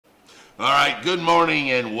All right, good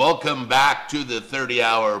morning and welcome back to the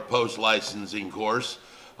 30-hour post-licensing course.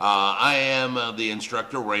 I am the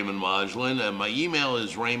instructor, Raymond Modglin, and my email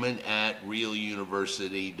is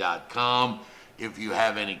raymond@realuniversity.com. If you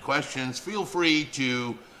have any questions, feel free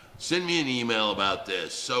to send me an email about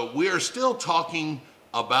this. So we are still talking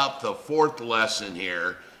about the fourth lesson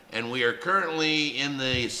here, and we are currently in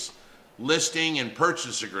the listing and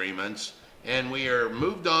purchase agreements, and we are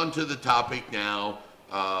moved on to the topic now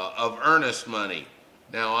of earnest money.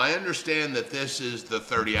 Now, I understand that this is the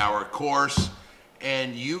 30-hour course,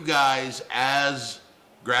 and you guys, as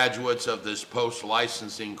graduates of this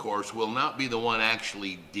post-licensing course, will not be the one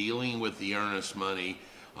actually dealing with the earnest money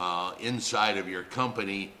inside of your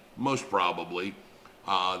company, most probably.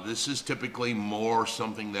 This is typically more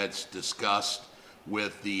something that's discussed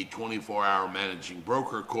with the 24-hour managing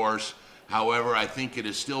broker course. However, I think it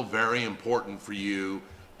is still very important for you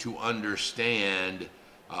to understand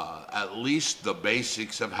at least the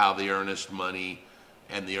basics of how the earnest money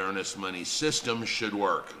and the earnest money system should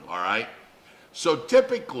work, all right? So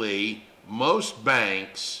typically, most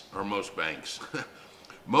brokerages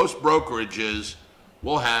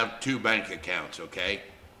will have two bank accounts, okay?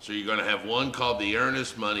 So you're gonna have one called the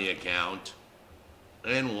earnest money account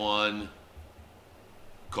and one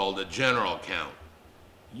called a general account.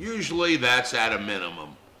 Usually that's at a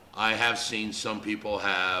minimum. I have seen some people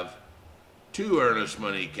have two earnest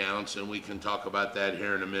money accounts, and we can talk about that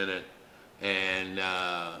here in a minute and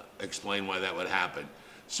explain why that would happen.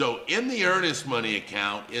 So in the earnest money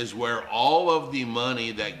account is where all of the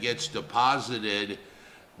money that gets deposited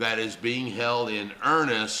that is being held in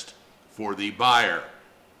earnest for the buyer,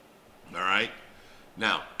 all right?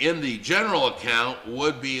 Now, in the general account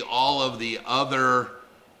would be all of the other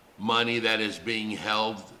money that is being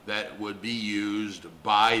held that would be used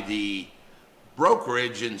by the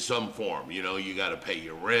brokerage in some form. You know, you got to pay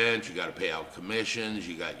your rent, you got to pay out commissions,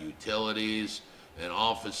 you got utilities and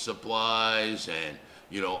office supplies and,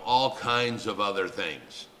 you know, all kinds of other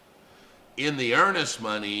things. In the earnest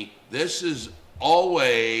money, this is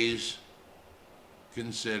always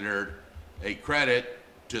considered a credit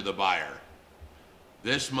to the buyer.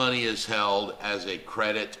 This money is held as a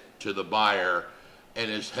credit to the buyer and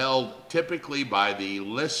is held typically by the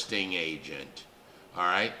listing agent, all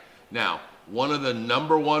right? Now, one of the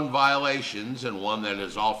number one violations, and one that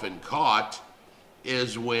is often caught,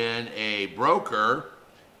 is when a broker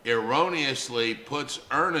erroneously puts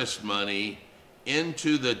earnest money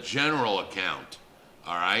into the general account,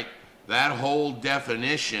 all right? That whole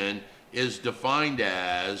definition is defined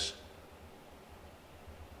as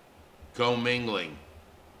commingling,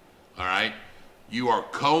 all right? You are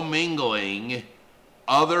commingling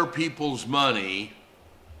other people's money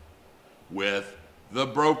with the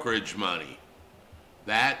brokerage money.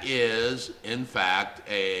 That is, in fact,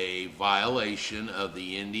 a violation of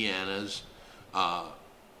the Indiana's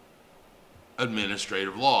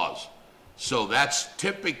administrative laws. So that's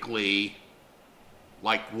typically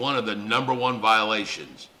like one of the number one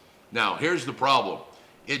violations. Now, here's the problem.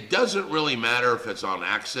 It doesn't really matter if it's on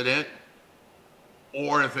accident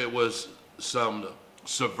or if it was some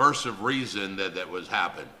subversive reason that was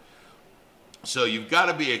happened. So you've got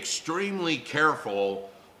to be extremely careful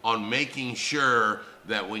on making sure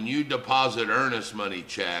that when you deposit earnest money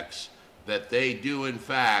checks, that they do in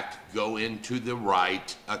fact go into the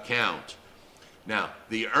right account. Now,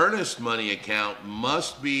 the earnest money account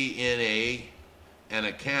must be in an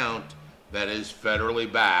account that is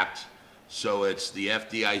federally backed, so it's the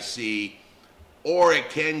FDIC, or it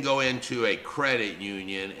can go into a credit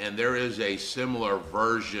union, and there is a similar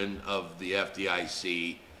version of the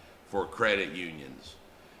FDIC for credit unions.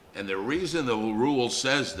 And the reason the rule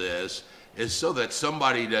says this is so that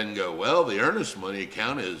somebody doesn't go, well, the earnest money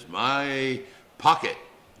account is my pocket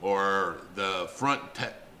or the front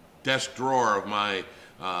desk drawer of my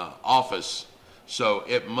office. So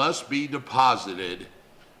it must be deposited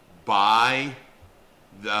by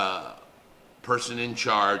the person in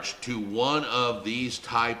charge to one of these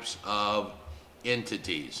types of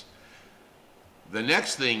entities. The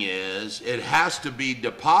next thing is it has to be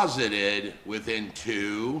deposited within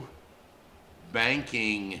 2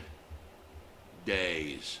 banking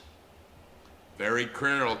days. Very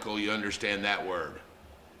critical you understand that word.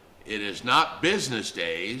 It is not business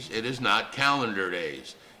days, it is not calendar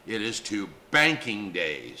days. It is 2 banking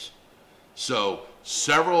days. So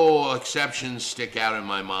several exceptions stick out in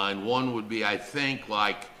my mind. One would be, I think,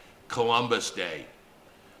 like Columbus Day,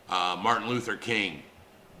 Martin Luther King.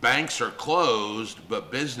 Banks are closed, but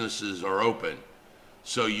businesses are open.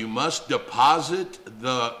 So you must deposit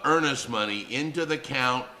the earnest money into the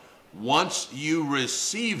account. Once you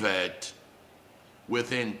receive it,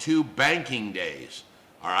 within 2 banking days.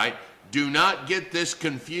 All right? Do not get this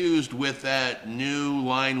confused with that new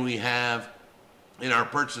line we have in our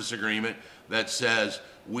purchase agreement that says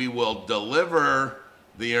we will deliver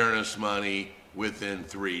the earnest money within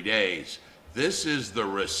 3 days. This is the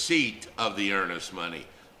receipt of the earnest money.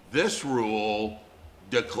 This rule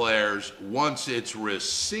declares once it's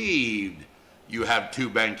received, you have 2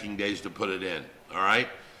 banking days to put it in. All right?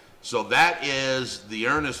 So that is the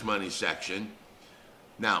earnest money section.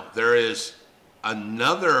 Now, there is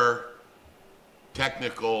another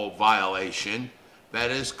technical violation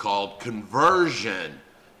that is called conversion.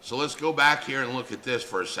 So let's go back here and look at this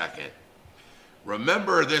for a second.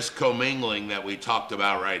 Remember this commingling that we talked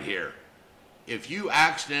about right here. If you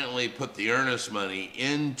accidentally put the earnest money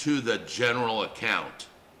into the general account,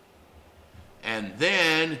 and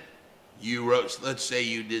then you wrote, let's say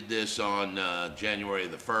you did this on January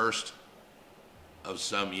the 1st of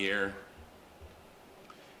some year,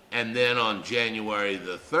 and then on January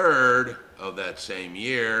the 3rd of that same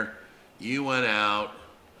year, you went out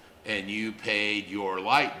and you paid your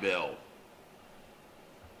light bill.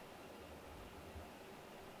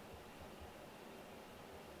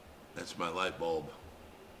 That's my light bulb.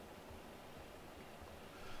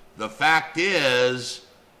 The fact is,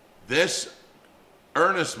 this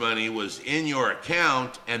earnest money was in your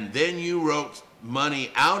account, and then you wrote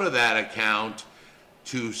money out of that account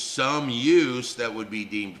to some use that would be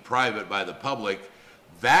deemed private by the public.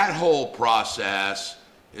 That whole process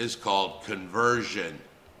is called conversion.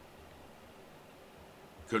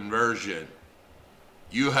 Conversion.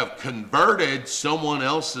 You have converted someone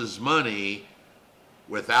else's money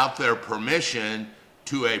without their permission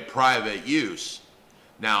to a private use.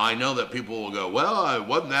 Now, I know that people will go, well, it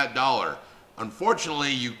wasn't that dollar.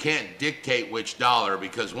 Unfortunately, you can't dictate which dollar,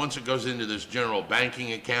 because once it goes into this general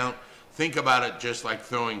banking account, think about it just like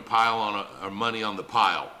throwing money on the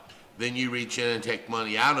pile. Then you reach in and take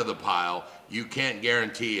money out of the pile. You can't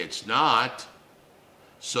guarantee it's not,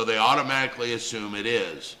 so they automatically assume it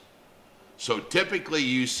is. So typically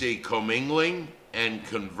you see commingling and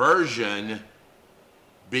conversion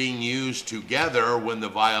being used together when the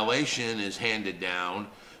violation is handed down,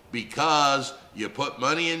 because you put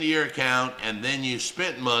money into your account and then you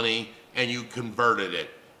spent money and you converted it.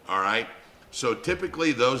 All right? So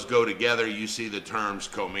typically those go together. You see the terms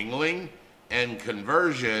commingling and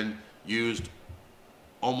conversion used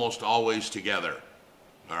almost always together.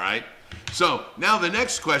 All right? So now the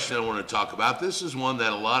next question I want to talk about, this is one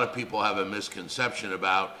that a lot of people have a misconception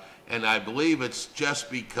about, and I believe it's just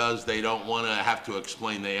because they don't want to have to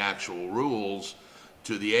explain the actual rules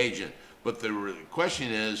to the agent. But the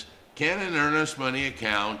question is, can an earnest money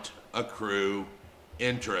account accrue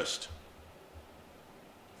interest?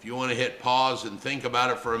 If you want to hit pause and think about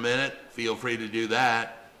it for a minute, feel free to do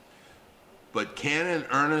that. But can an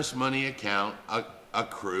earnest money account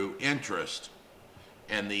accrue interest?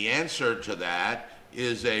 And the answer to that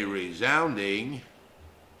is a resounding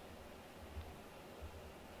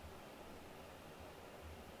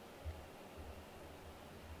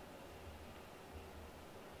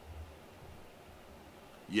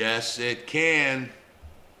yes, it can.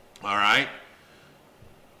 All right.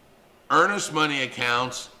 Earnest money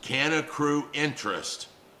accounts can accrue interest.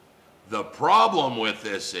 The problem with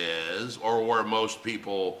this is, or where most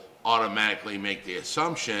people automatically make the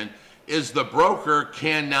assumption, is the broker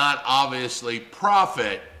cannot obviously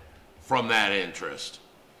profit from that interest.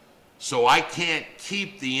 So I can't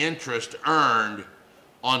keep the interest earned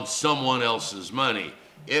on someone else's money.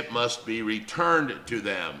 It must be returned to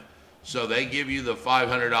them. So they give you the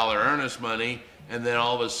 $500 earnest money, and then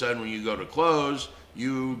all of a sudden when you go to close,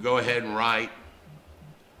 you go ahead and write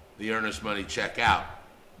the earnest money check out.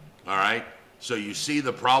 All right? So you see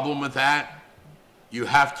the problem with that? You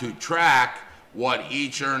have to track what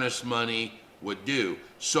each earnest money would do.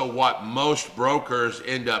 So what most brokers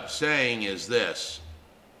end up saying is this: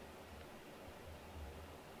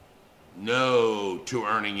 no to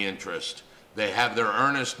earning interest. They have their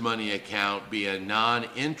earnest money account be a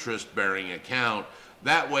non-interest bearing account.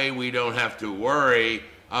 That way we don't have to worry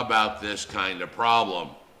about this kind of problem.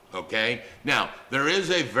 Okay? Now, there is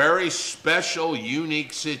a very special,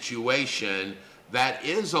 unique situation that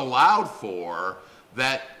is allowed for,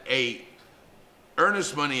 that a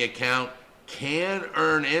earnest money account can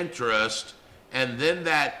earn interest, and then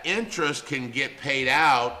that interest can get paid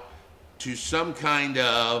out to some kind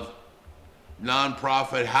of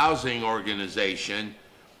nonprofit housing organization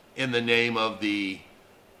in the name of the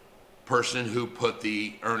person who put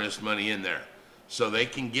the earnest money in there. So they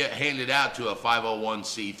can get handed out to a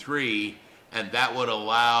 501c3, and that would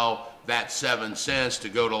allow that 7 cents to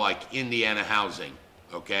go to like Indiana Housing,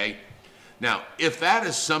 okay? Now, if that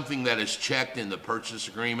is something that is checked in the purchase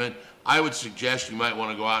agreement, I would suggest you might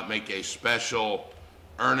want to go out and make a special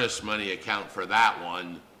earnest money account for that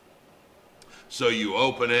one. So you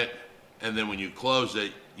open it, and then when you close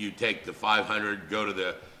it, you take the 500, go to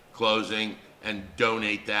the closing, and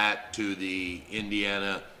donate that to the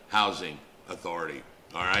Indiana Housing Authority.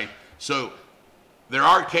 All right? So there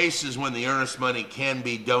are cases when the earnest money can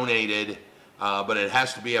be donated, but it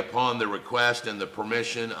has to be upon the request and the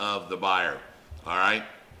permission of the buyer. All right?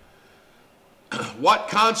 What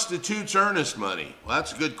constitutes earnest money? Well,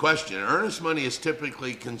 that's a good question. Earnest money is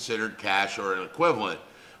typically considered cash or an equivalent.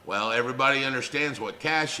 Well, everybody understands what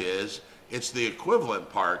cash is. It's the equivalent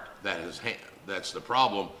part that's the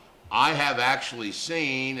problem. I have actually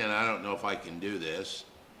seen, and I don't know if I can do this,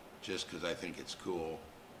 just because I think it's cool.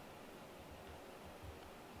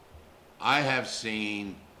 I have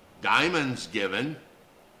seen diamonds given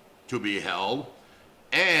to be held,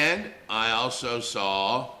 and I also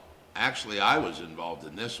saw, actually I was involved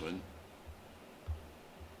in this one,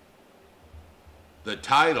 the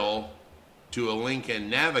title to a Lincoln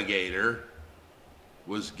Navigator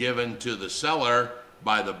was given to the seller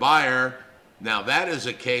by the buyer. Now that is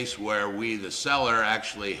a case where we, the seller,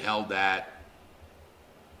 actually held that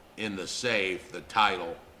in the safe, the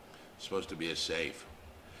title, it's supposed to be a safe.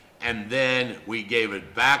 And then we gave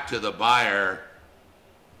it back to the buyer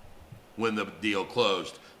when the deal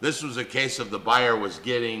closed. This was a case of the buyer was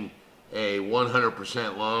getting a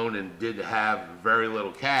 100% loan and did have very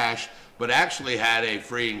little cash, but actually had a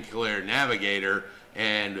free and clear Navigator,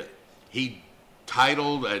 and he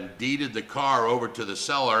titled and deeded the car over to the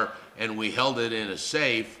seller, and we held it in a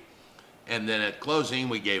safe, and then at closing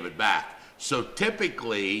we gave it back. So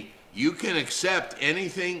typically you can accept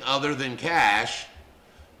anything other than cash,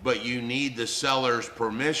 but you need the seller's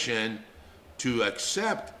permission to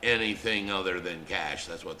accept anything other than cash.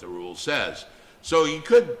 That's what the rule says. So you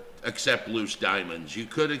could accept loose diamonds. You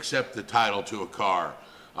could accept the title to a car.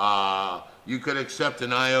 You could accept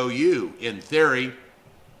an IOU in theory.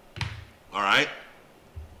 All right.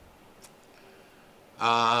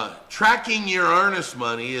 Tracking your earnest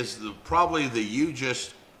money is probably the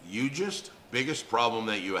hugest biggest problem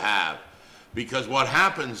that you have, because what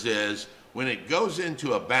happens is when it goes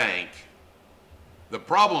into a bank, the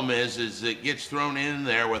problem is it gets thrown in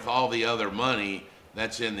there with all the other money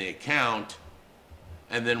that's in the account,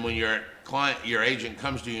 and then when your agent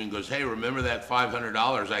comes to you and goes, hey, remember that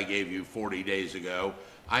 $500 I gave you 40 days ago?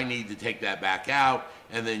 I need to take that back out.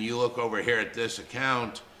 And then you look over here at this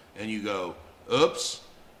account and you go, oops,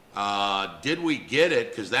 did we get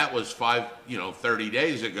it? Because that was 30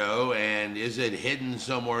 days ago, and is it hidden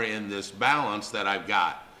somewhere in this balance that I've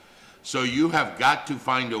got? So you have got to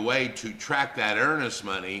find a way to track that earnest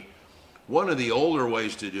money. One of the older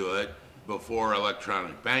ways to do it before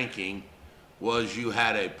electronic banking was you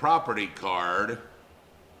had a property card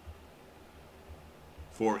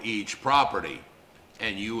for each property,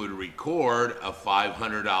 and you would record a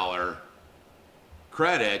 $500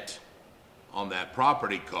 credit on that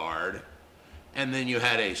property card, and then you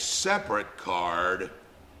had a separate card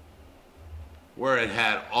where it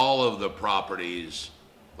had all of the properties,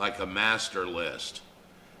 like a master list.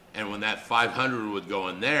 And when that 500 would go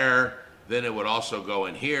in there, then it would also go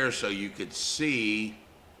in here, so you could see,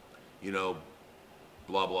 blah,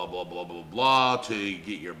 blah, blah, blah, blah, blah, to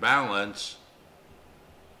get your balance,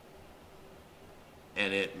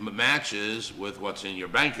 and it matches with what's in your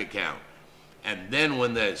bank account. And then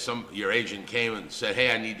when your agent came and said,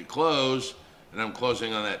 hey, I need to close, and I'm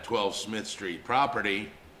closing on that 12 Smith Street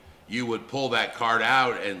property, you would pull that card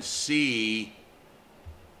out and see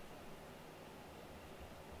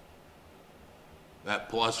that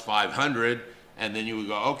plus 500, and then you would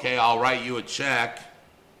go, okay, I'll write you a check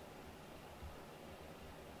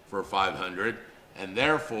for 500, and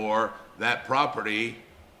therefore that property,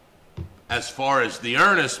 as far as the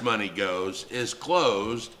earnest money goes, is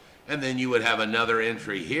closed. And then you would have another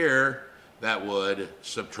entry here that would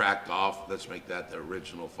subtract off, let's make that the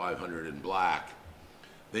original 500 in black.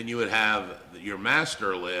 Then you would have your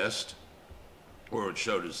master list where it would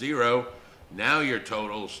show to zero. Now your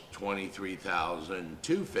total's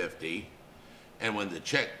 $23,250, and when the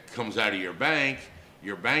check comes out of your bank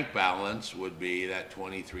balance would be that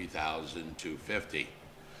 $23,250.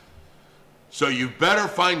 So you better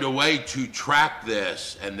find a way to track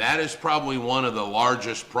this, and that is probably one of the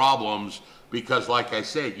largest problems, because like I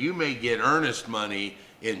said, you may get earnest money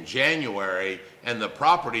in January and the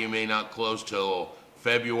property may not close till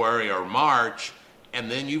February or March,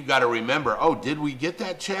 and then you've got to remember, oh, did we get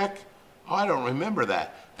that check? Oh, I don't remember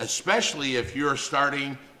that. Especially if you're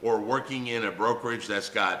starting or working in a brokerage that's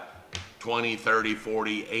got 20, 30,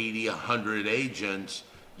 40, 80, 100 agents.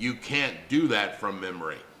 You can't do that from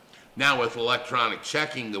memory. Now with electronic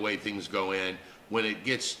checking, the way things go in, when it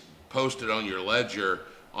gets posted on your ledger,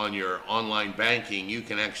 on your online banking, you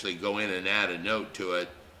can actually go in and add a note to it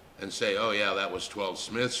and say, oh yeah, that was 12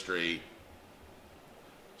 Smith Street,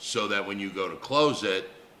 so that when you go to close it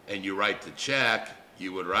and you write the check,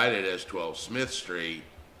 you would write it as 12 Smith Street,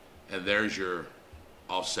 and there's your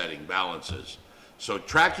offsetting balances. So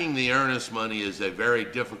tracking the earnest money is a very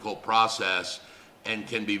difficult process and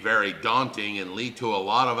can be very daunting and lead to a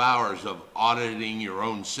lot of hours of auditing your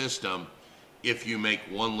own system if you make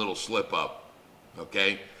one little slip up,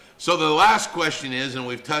 okay? So the last question is, and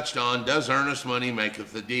we've touched on, does earnest money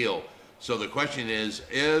maketh the deal? So the question is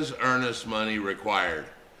earnest money required?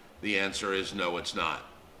 The answer is no, it's not,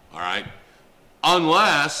 all right?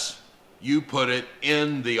 Unless you put it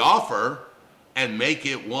in the offer and make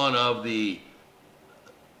it one of the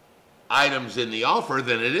items in the offer,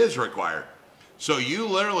 then it is required. So you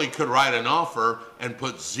literally could write an offer and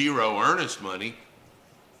put 0 earnest money.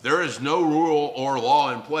 There is no rule or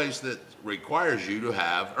law in place that requires you to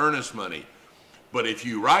have earnest money. But if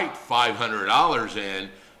you write $500 in,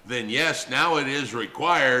 then yes, now it is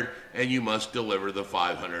required, and you must deliver the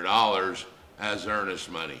 $500 as earnest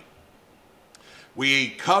money. We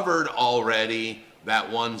covered already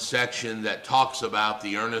that one section that talks about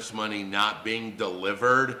the earnest money not being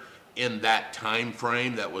delivered in that time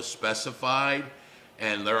frame that was specified,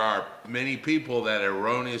 and there are many people that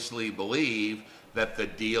erroneously believe that the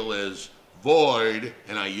deal is void,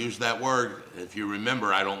 and I use that word. If you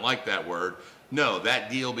remember, I don't like that word. No, that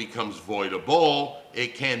deal becomes voidable.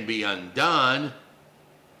 It can be undone,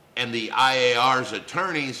 and the IAR's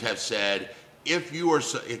attorneys have said, if you are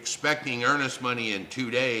expecting earnest money in 2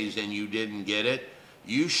 days and you didn't get it,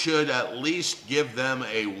 you should at least give them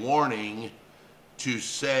a warning to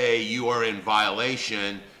say you are in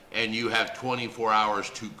violation, and you have 24 hours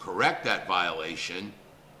to correct that violation.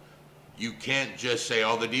 You can't just say,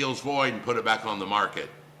 oh, the deal's void, and put it back on the market,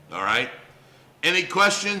 all right? Any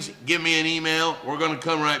questions? Give me an email. We're going to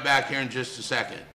come right back here in just a second.